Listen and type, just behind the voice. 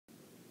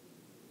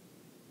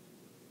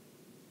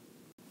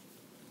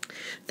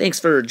Thanks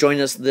for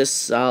joining us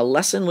this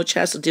lesson, which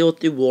has to deal with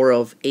the War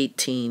of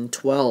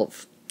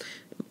 1812,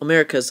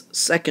 America's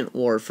second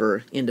war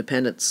for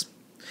independence.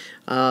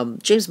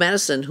 James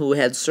Madison, who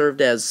had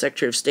served as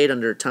Secretary of State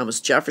under Thomas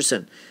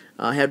Jefferson,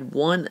 had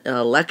won an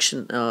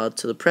election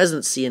to the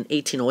presidency in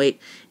 1808,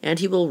 and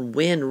he will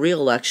win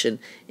re-election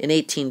in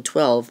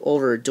 1812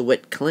 over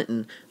DeWitt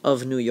Clinton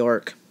of New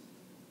York.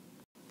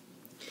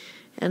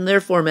 And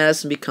therefore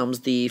Madison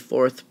becomes the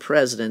fourth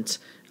president,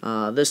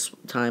 this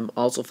time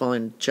also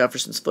following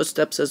Jefferson's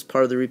footsteps as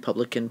part of the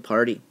Republican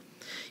Party.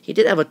 He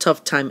did have a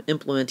tough time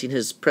implementing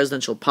his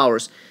presidential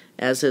powers,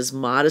 as his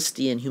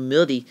modesty and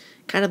humility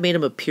kind of made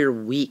him appear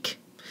weak.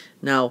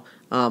 Now,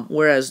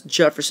 whereas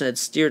Jefferson had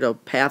steered a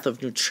path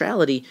of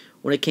neutrality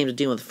when it came to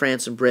dealing with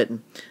France and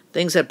Britain,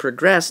 things had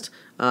progressed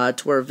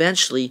to where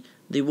eventually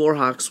the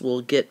Warhawks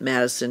will get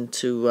Madison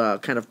to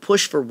kind of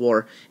push for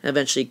war, and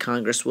eventually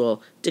Congress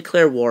will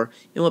declare war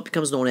in what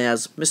becomes known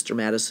as Mr.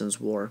 Madison's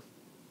War.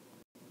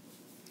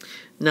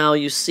 Now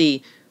you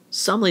see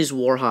some of these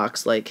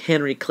Warhawks, like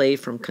Henry Clay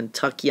from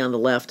Kentucky on the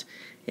left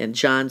and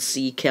John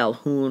C.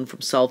 Calhoun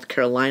from South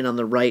Carolina on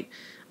the right,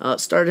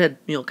 started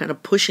kind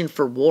of pushing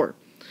for war.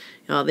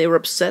 They were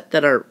upset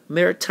that our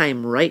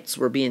maritime rights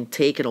were being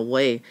taken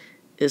away,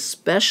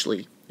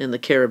 especially in the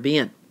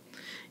Caribbean.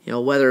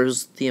 Whether it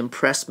was the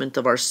impressment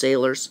of our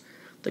sailors,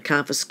 the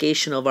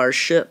confiscation of our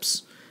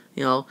ships,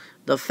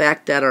 the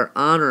fact that our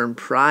honor and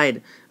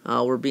pride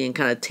were being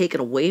kind of taken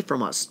away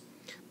from us.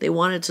 They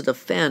wanted to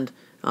defend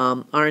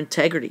our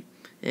integrity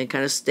and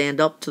kind of stand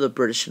up to the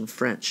British and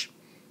French.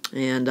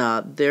 And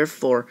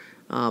therefore,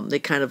 they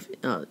kind of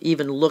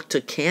even looked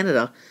to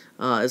Canada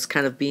as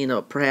kind of being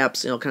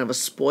perhaps kind of a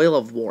spoil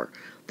of war.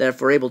 That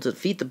if we're able to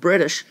defeat the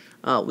British,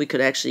 we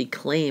could actually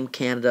claim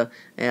Canada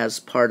as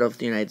part of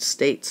the United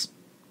States.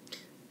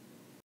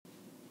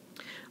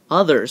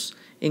 Others,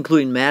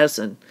 including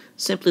Madison,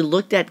 simply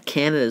looked at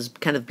Canada as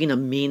kind of being a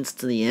means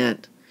to the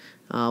end.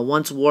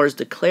 Once war is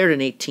declared in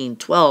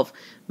 1812,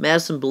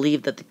 Madison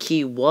believed that the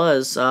key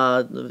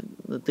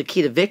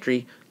to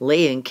victory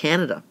lay in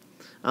Canada,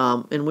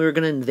 and we were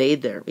going to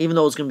invade there, even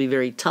though it was going to be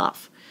very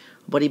tough.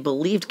 But he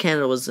believed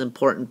Canada was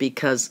important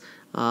because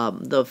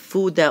the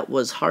food that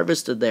was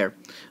harvested there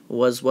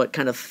was what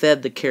kind of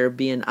fed the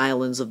Caribbean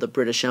islands of the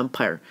British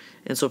Empire.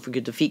 And so if we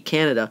could defeat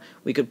Canada,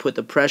 we could put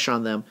the pressure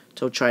on them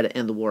to try to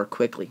end the war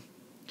quickly.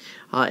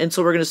 And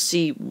so we're going to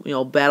see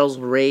battles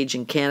rage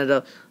in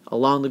Canada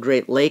along the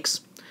Great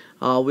Lakes.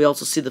 We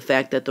also see the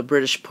fact that the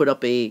British put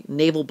up a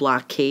naval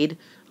blockade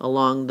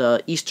along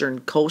the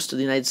eastern coast of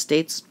the United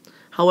States.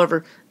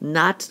 However,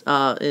 not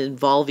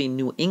involving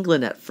New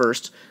England at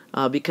first,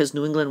 because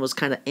New England was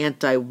kind of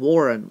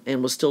anti-war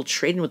and was still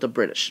trading with the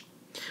British.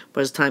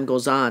 But as time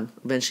goes on,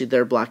 eventually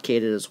they're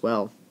blockaded as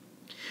well.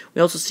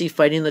 We also see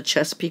fighting in the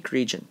Chesapeake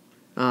region.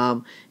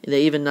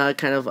 They even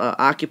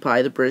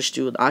the British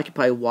do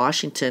occupy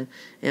Washington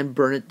and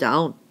burn it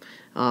down.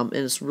 And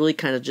it's really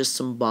kind of just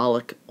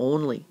symbolic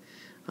only.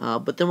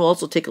 But then we'll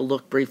also take a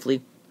look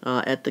briefly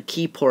at the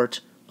key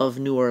port of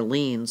New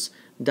Orleans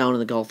down in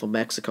the Gulf of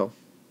Mexico.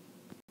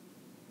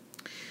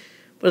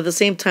 But at the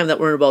same time that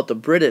we're worrying about the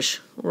British,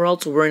 we're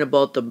also worrying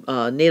about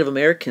the Native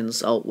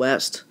Americans out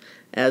west,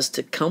 as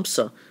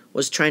Tecumseh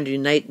was trying to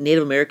unite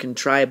Native American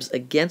tribes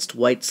against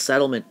white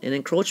settlement and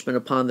encroachment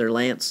upon their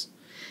lands.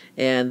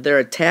 And their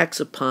attacks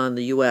upon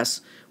the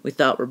U.S. we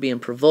thought were being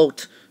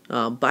provoked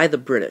by the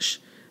British.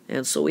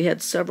 And so we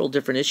had several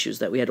different issues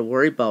that we had to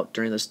worry about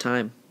during this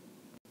time.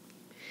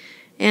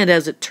 And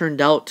as it turned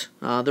out,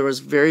 there was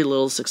very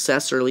little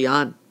success early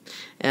on,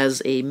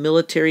 as a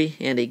military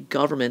and a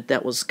government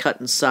that was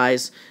cut in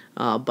size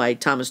by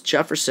Thomas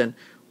Jefferson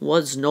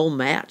was no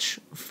match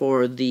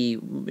for the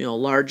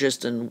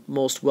largest and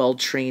most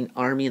well-trained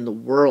army in the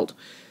world.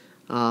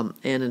 And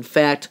in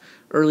fact,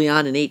 early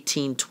on in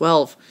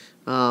 1812,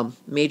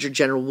 Major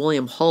General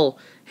William Hull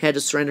had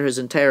to surrender his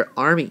entire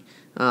army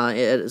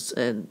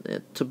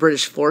to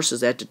British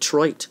forces at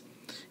Detroit.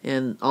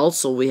 And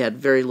also we had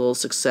very little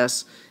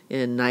success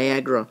in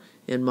Niagara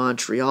and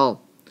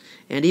Montreal.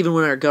 And even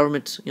when our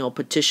government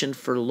petitioned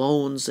for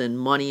loans and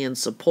money and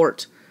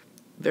support,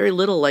 very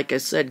little, like I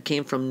said,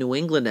 came from New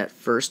England at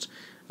first.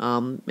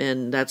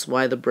 And that's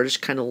why the British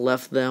kind of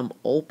left them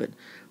open,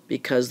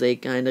 because they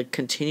kind of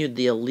continued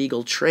the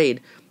illegal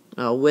trade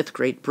with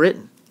Great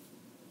Britain.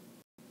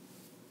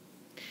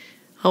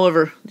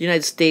 However, the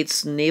United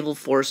States naval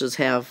forces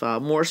have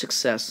more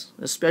success,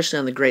 especially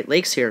on the Great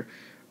Lakes here,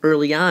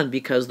 early on,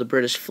 because the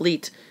British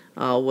fleet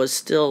was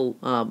still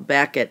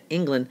back at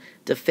England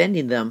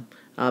defending them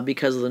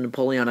because of the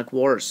Napoleonic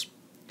Wars.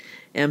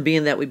 And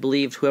being that we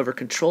believed whoever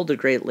controlled the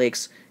Great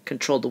Lakes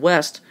controlled the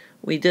West,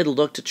 we did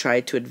look to try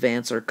to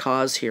advance our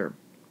cause here.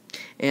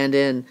 And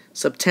in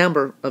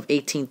September of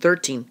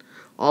 1813,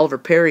 Oliver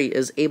Perry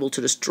is able to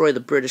destroy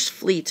the British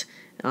fleet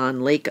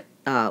on Lake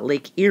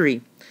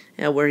Erie,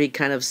 where he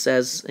kind of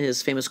says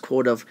his famous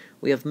quote of,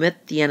 "We have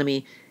met the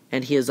enemy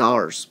and he is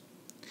ours."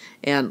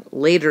 And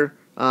later,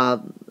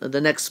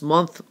 the next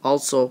month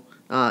also,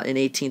 in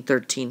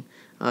 1813,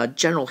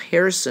 General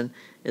Harrison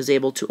is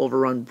able to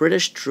overrun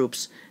British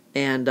troops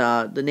and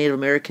the Native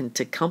American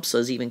Tecumseh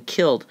is even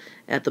killed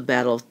at the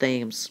Battle of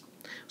Thames.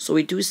 So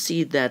we do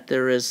see that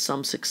there is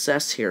some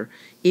success here,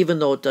 even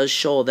though it does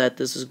show that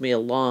this is going to be a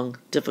long,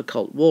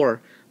 difficult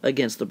war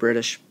against the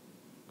British.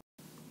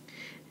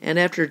 And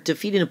after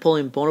defeating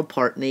Napoleon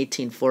Bonaparte in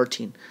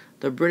 1814,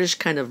 the British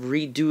kind of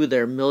redo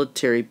their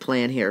military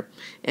plan here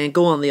and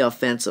go on the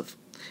offensive.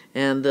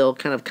 And they'll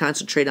kind of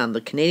concentrate on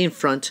the Canadian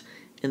front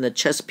in the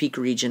Chesapeake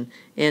region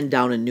and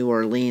down in New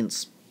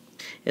Orleans.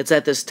 It's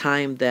at this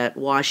time that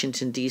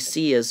Washington,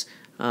 D.C. is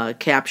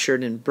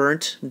captured and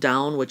burnt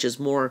down, which is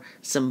more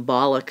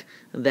symbolic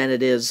than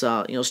it is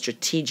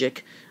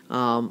strategic.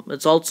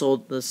 It's also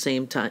the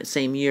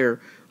same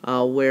year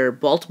where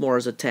Baltimore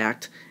is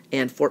attacked,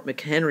 and Fort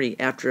McHenry,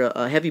 after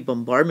a heavy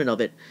bombardment of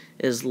it,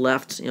 is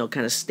left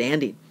kind of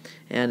standing.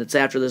 And it's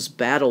after this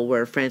battle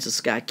where Francis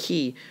Scott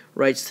Key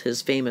writes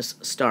his famous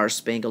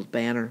Star-Spangled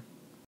Banner.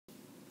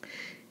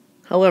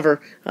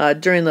 However,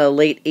 during the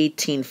late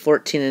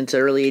 1814 into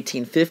early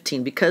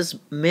 1815, because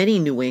many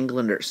New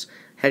Englanders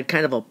had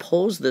kind of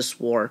opposed this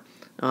war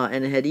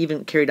and had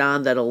even carried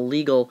on that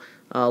illegal,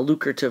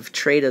 lucrative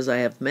trade, as I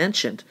have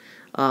mentioned,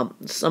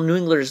 some New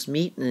Englanders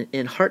meet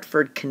in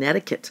Hartford,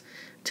 Connecticut,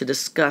 to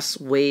discuss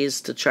ways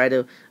to try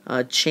to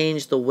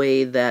change the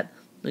way that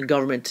the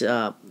government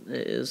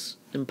is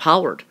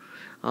empowered.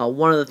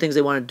 One of the things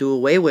they want to do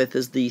away with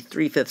is the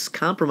Three-Fifths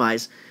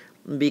Compromise,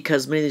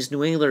 because many of these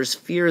New Englanders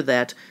fear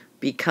that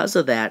because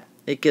of that,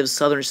 it gives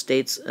Southern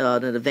states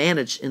an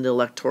advantage in the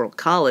Electoral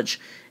College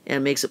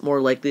and makes it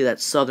more likely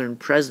that Southern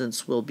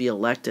presidents will be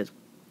elected.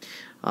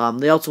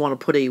 They also want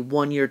to put a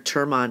one-year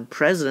term on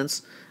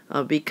presidents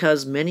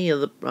because many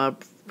of the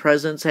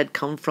presidents had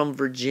come from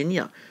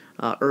Virginia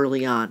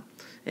early on,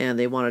 and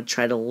they want to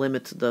try to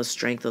limit the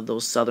strength of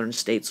those Southern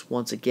states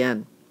once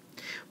again.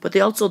 But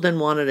they also then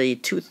wanted a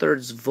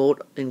two-thirds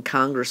vote in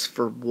Congress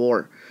for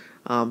war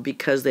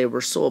because they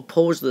were so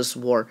opposed to this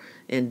war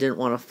and didn't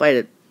want to fight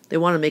it. They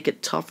want to make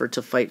it tougher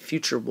to fight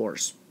future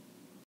wars.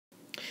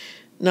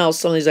 Now,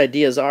 some of these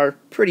ideas are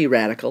pretty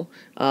radical,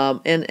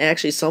 and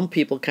actually some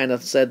people kind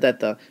of said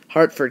that the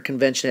Hartford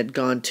Convention had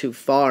gone too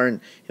far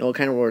and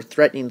kind of were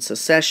threatening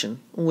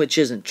secession, which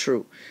isn't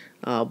true.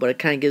 But it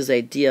kind of gives the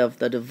idea of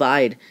the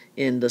divide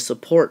in the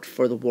support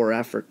for the war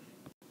effort.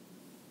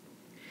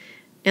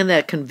 And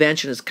that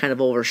convention is kind of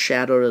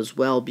overshadowed as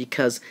well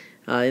because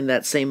in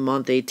that same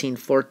month,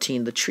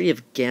 1814, the Treaty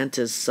of Ghent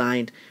is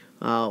signed,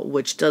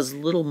 which does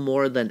little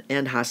more than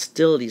end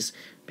hostilities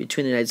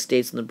between the United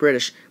States and the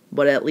British,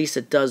 but at least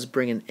it does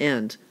bring an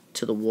end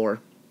to the war.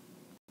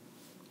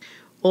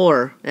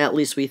 Or at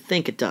least we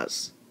think it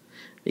does.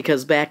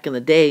 Because back in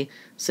the day,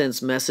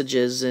 since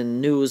messages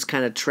and news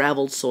kind of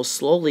traveled so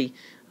slowly,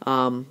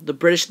 the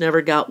British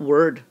never got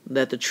word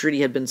that the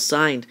treaty had been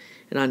signed.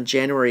 And on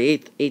January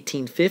 8th,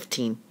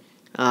 1815,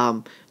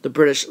 the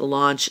British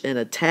launched an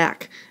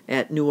attack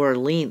at New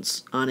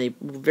Orleans on a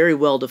very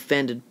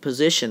well-defended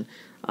position,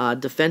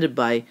 defended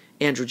by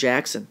Andrew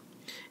Jackson.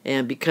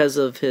 And because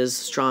of his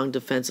strong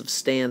defensive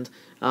stand,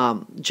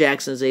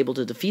 Jackson is able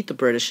to defeat the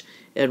British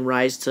and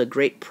rise to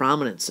great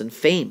prominence and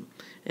fame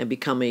and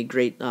become a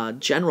great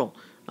general.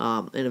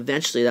 And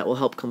eventually that will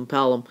help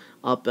compel him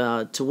up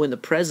to win the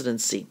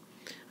presidency.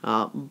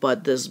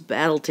 But this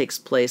battle takes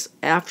place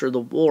after the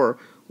war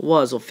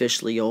was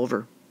officially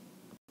over.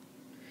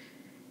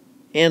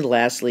 And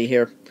lastly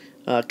here,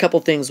 a couple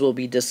things we'll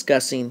be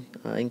discussing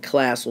in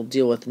class. We'll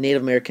deal with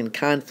Native American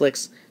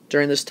conflicts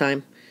during this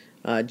time,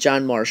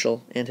 John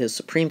Marshall and his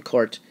Supreme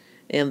Court,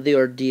 and the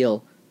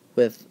ordeal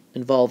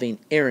involving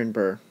Aaron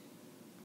Burr.